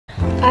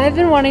I've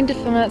been wanting to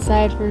film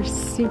outside for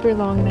super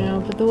long now,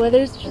 but the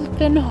weather's just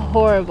been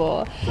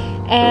horrible.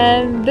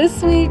 And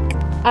this week,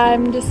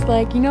 I'm just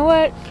like, you know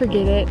what?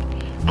 Forget it.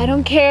 I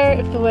don't care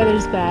if the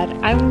weather's bad.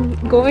 I'm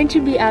going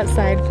to be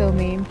outside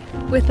filming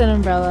with an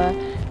umbrella,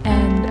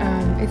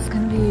 and it's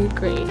gonna be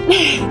great.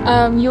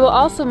 You will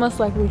also most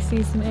likely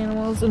see some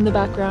animals in the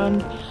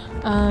background.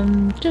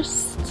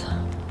 Just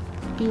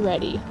be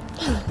ready.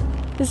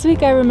 This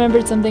week I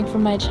remembered something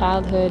from my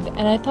childhood,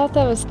 and I thought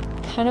that was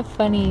kind of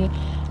funny.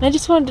 And I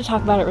just wanted to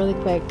talk about it really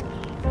quick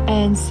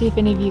and see if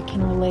any of you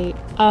can relate.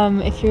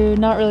 If you're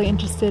not really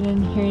interested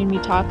in hearing me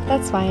talk,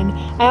 that's fine.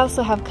 I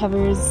also have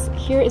covers.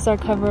 Here is our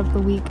cover of the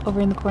week over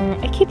in the corner.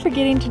 I keep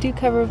forgetting to do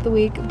cover of the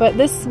week, but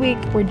this week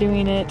we're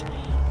doing it.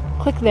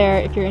 Click there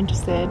if you're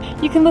interested.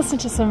 You can listen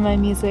to some of my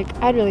music.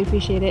 I'd really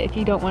appreciate it if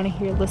you don't want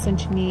to listen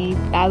to me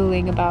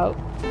babbling about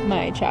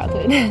my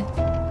childhood.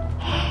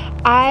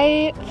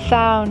 I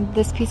found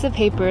this piece of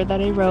paper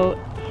that I wrote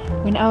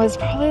when I was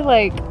probably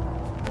like,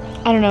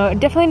 I don't know,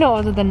 definitely no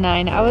older than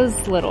 9. I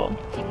was little.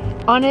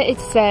 On it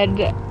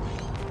said,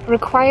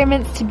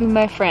 requirements to be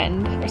my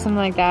friend, or something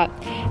like that.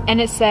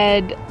 And it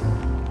said,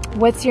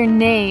 what's your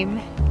name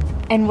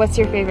and what's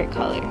your favorite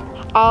color?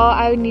 All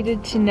I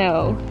needed to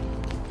know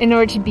in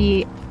order to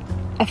be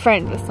a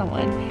friend with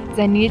someone is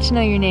I needed to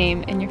know your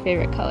name and your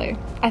favorite color.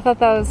 I thought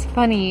that was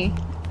funny.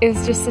 It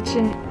was just such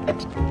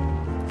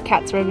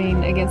cat's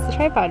rubbing against the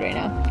tripod right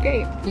now.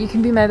 Great. You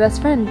can be my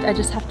best friend. I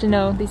just have to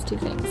know these two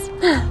things.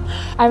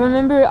 I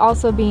remember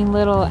also being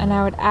little, and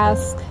I would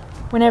ask,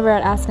 whenever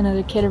I'd ask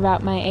another kid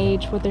about my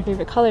age what their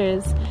favorite color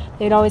is,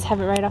 they'd always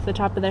have it right off the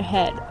top of their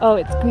head. Oh,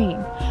 it's green.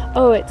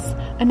 Oh, it's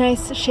a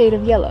nice shade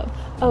of yellow.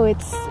 Oh,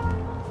 it's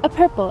a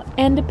purple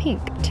and a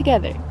pink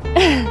together.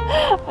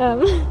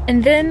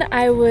 And then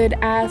I would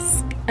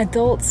ask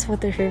adults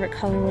what their favorite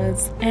color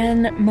was,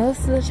 and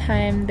most of the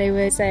time they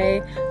would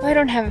say, oh, I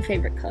don't have a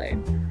favorite color.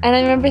 And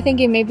I remember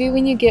thinking, maybe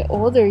when you get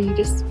older you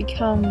just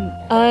become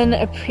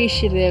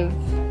unappreciative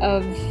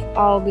of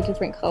all the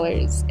different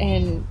colors,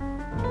 and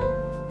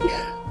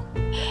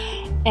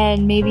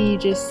maybe you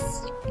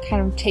just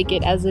kind of take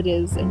it as it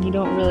is and you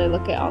don't really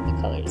look at all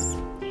the colors.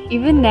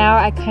 Even now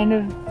I kind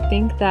of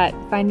think that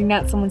finding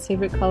out someone's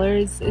favorite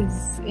colors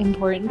is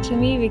important to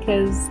me,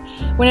 because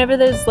whenever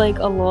there's like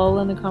a lull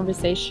in the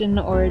conversation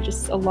or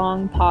just a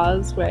long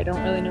pause where I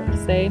don't really know what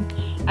to say,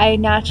 I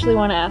naturally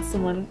want to ask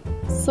someone,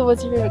 so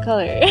what's your favorite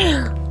color?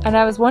 And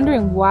I was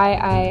wondering why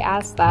I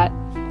asked that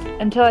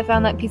until I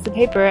found that piece of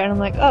paper, and I'm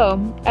like, oh,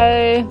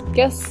 I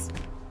guess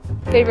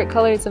favorite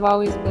colors have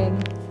always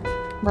been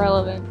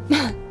relevant.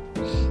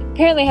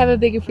 Apparently I have a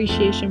big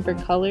appreciation for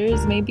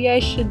colors. Maybe I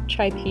should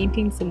try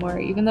painting some more,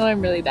 even though I'm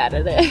really bad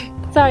at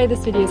it. Sorry,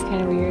 this video is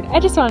kind of weird. I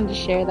just wanted to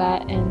share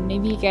that, and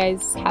maybe you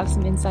guys have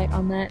some insight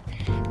on that.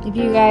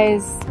 Maybe you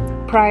guys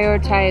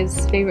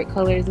prioritize favorite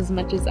colors as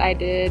much as I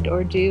did,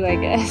 or do, I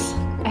guess.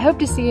 I hope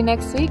to see you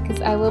next week,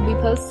 because I will be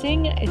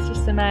posting. It's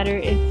just a matter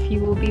if you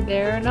will be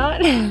there or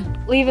not.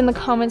 Leave in the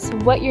comments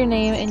what your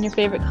name and your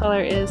favorite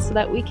color is so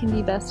that we can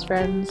be best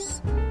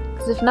friends.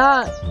 Because if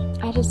not,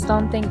 I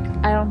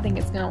don't think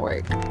it's gonna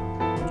work.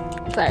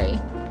 Sorry.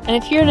 And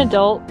if you're an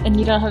adult and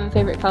you don't have a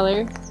favorite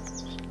color,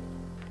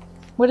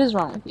 what is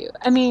wrong with you?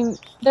 I mean,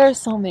 there are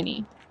so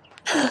many.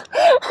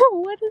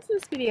 What is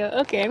this video?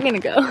 Okay, I'm gonna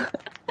go.